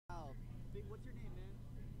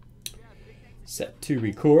Set to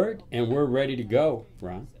record, and we're ready to go,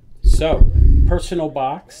 Ron. So, personal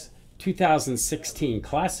box 2016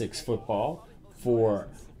 Classics football for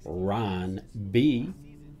Ron B.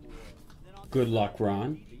 Good luck,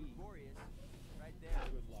 Ron.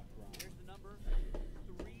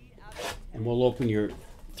 And we'll open your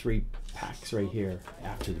 3 packs right here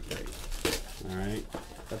after the break. All right?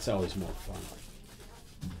 That's always more fun.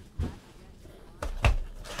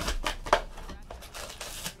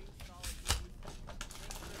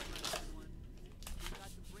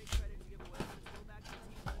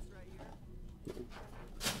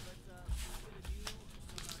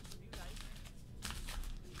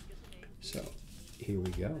 So, here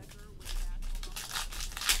we go.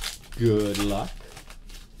 Good luck.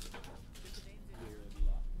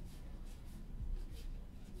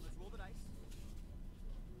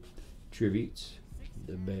 Tributes,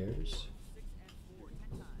 the Bears.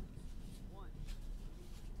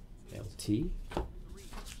 LT.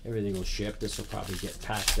 Everything will ship. This will probably get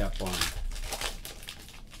packed up on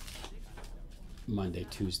Monday,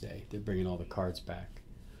 Tuesday. They're bringing all the cards back.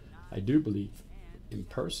 I do believe in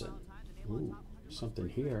person. Ooh, something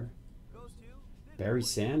here. Barry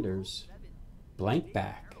Sanders, blank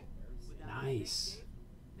back. Nice.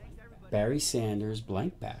 Barry Sanders,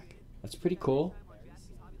 blank back. That's pretty cool.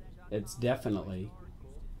 It's definitely,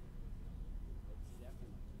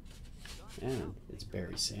 and it's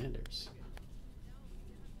Barry Sanders.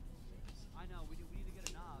 I'm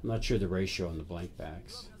not sure the ratio on the blank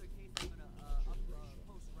backs.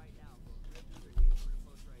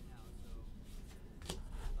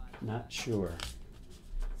 Not sure,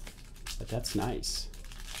 but that's nice.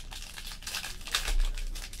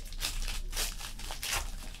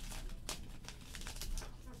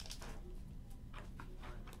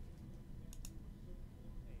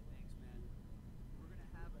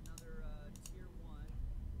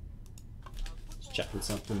 Checking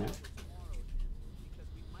something out.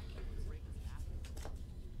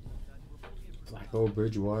 Flacco,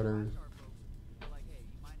 Bridgewater,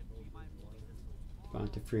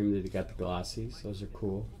 Bonta Freeman. They got the glossies. Those are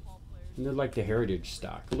cool. And they're like the heritage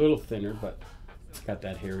stock. A little thinner, but it's got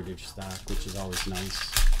that heritage stock, which is always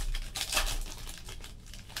nice.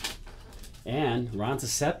 And Ron's a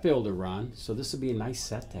set builder, Ron. So this would be a nice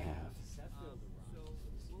set to have.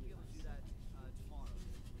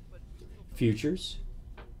 Futures.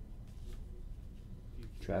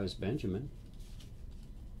 Travis Benjamin.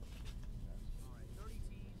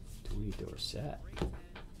 Tony Dorsett.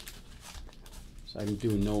 So I'm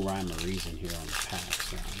doing no rhyme or reason here on the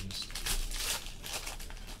packs. I'm just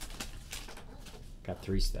got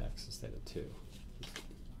 3 stacks instead of 2.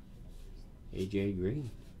 AJ Green.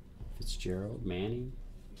 Fitzgerald. Manning.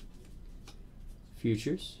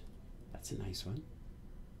 Futures. That's a nice one.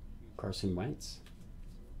 Carson Wentz.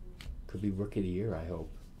 Could be Rookie of the Year, I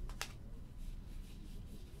hope.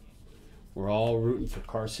 We're all rooting for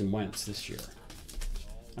Carson Wentz this year.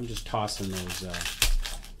 I'm just tossing those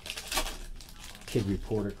Kid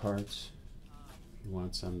Reporter cards. If you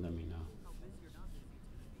want some, let me know.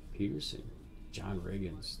 Peterson. John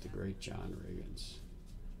Riggins. The great John Riggins.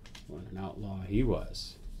 What an outlaw he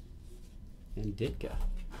was. And Ditka.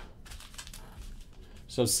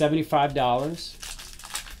 So $75.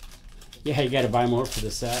 Yeah, you got to buy more for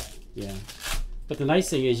the set. Yeah, but the nice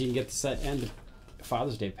thing is you can get the set and the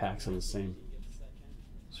Father's Day packs on the same,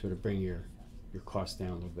 sort of bring your cost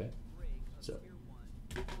down a little bit. So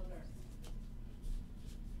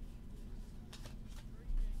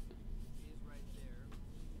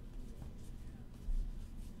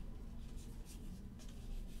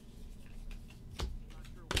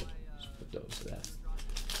just put those to that.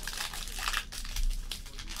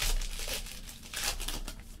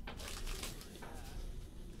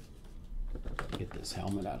 Get this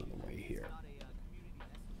helmet out of the way here.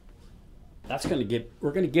 That's going to get,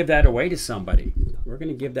 we're going to give that away to somebody. We're going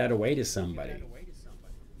to give that away to somebody.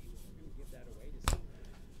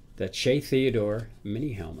 That Shea Theodore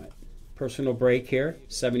mini helmet. Personal break here,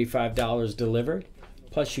 $75 delivered.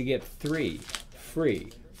 Plus you get 3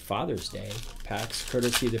 free Father's Day packs,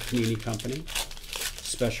 courtesy of the Panini Company.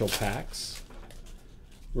 Special packs.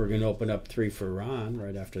 We're going to open up 3 for Ron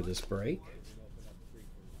right after this break.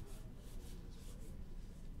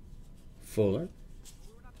 Fuller,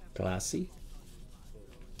 Glassy.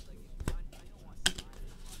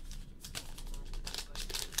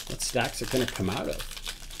 What stacks are going to come out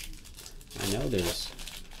of? I know there's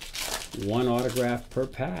 1 autograph per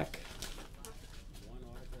pack.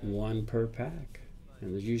 1 per pack.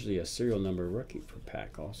 And there's usually a serial number rookie per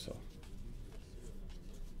pack also.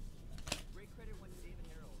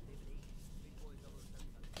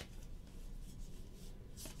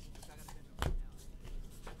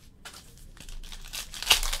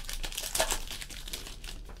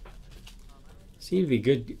 Seems to be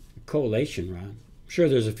good correlation, Ron. I'm sure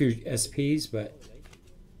there's a few SPs, but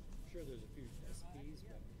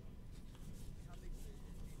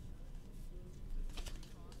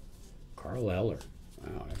Carl Eller.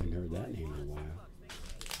 Wow, I haven't heard that name in a while.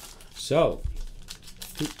 So,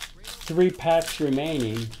 3 packs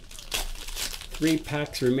remaining. 3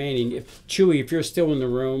 packs remaining. If Chewy, if you're still in the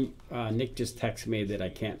room, Nick just texted me that I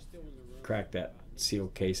can't crack that seal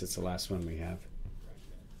case. It's the last one we have.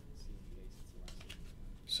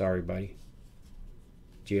 Sorry, buddy.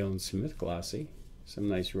 Jalen Smith, glossy. Some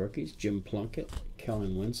nice rookies. Jim Plunkett,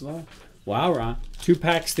 Kellen Winslow. Wow, Ron. 2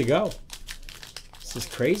 packs to go. This is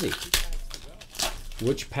crazy.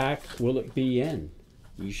 Which pack will it be in?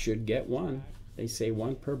 You should get one. They say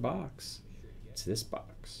 1 per box. It's this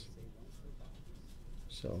box.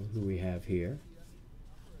 So who we have here?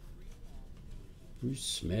 Bruce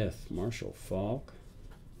Smith, Marshall Falk.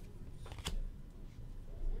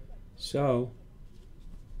 So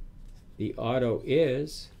the auto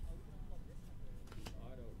is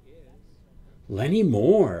Lenny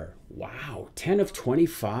Moore. Wow, 10 of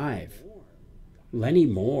 25. Lenny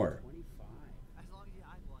Moore.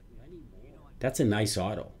 That's a nice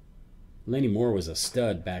auto. Lenny Moore was a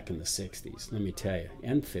stud back in the 60s, let me tell you,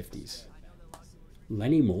 and 50s.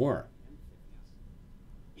 Lenny Moore.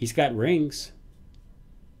 He's got rings.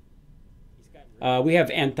 We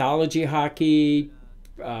have anthology hockey,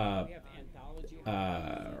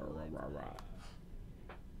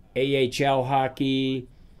 AHL hockey,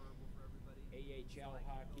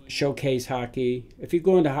 showcase hockey. If you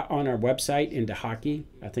go on our website into hockey,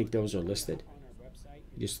 I think those are listed.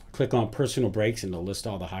 Just click on personal breaks and they'll list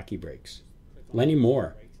all the hockey breaks. Lenny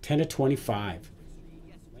Moore, 10 of 25.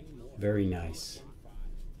 Very nice.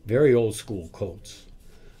 Very old school Colts.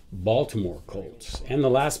 Baltimore Colts. And the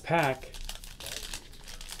last pack.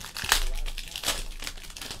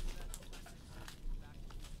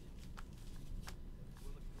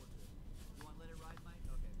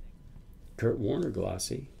 Kurt Warner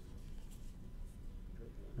glossy.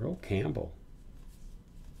 Earl Campbell.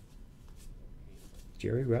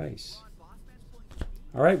 Jerry Rice.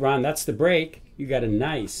 All right, Ron, that's the break. You got a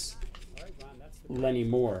nice Lenny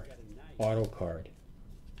Moore auto card.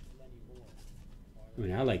 I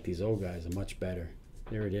mean, I like these old guys much better.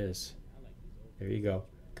 There it is. There you go.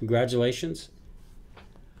 Congratulations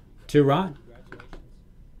to Ron.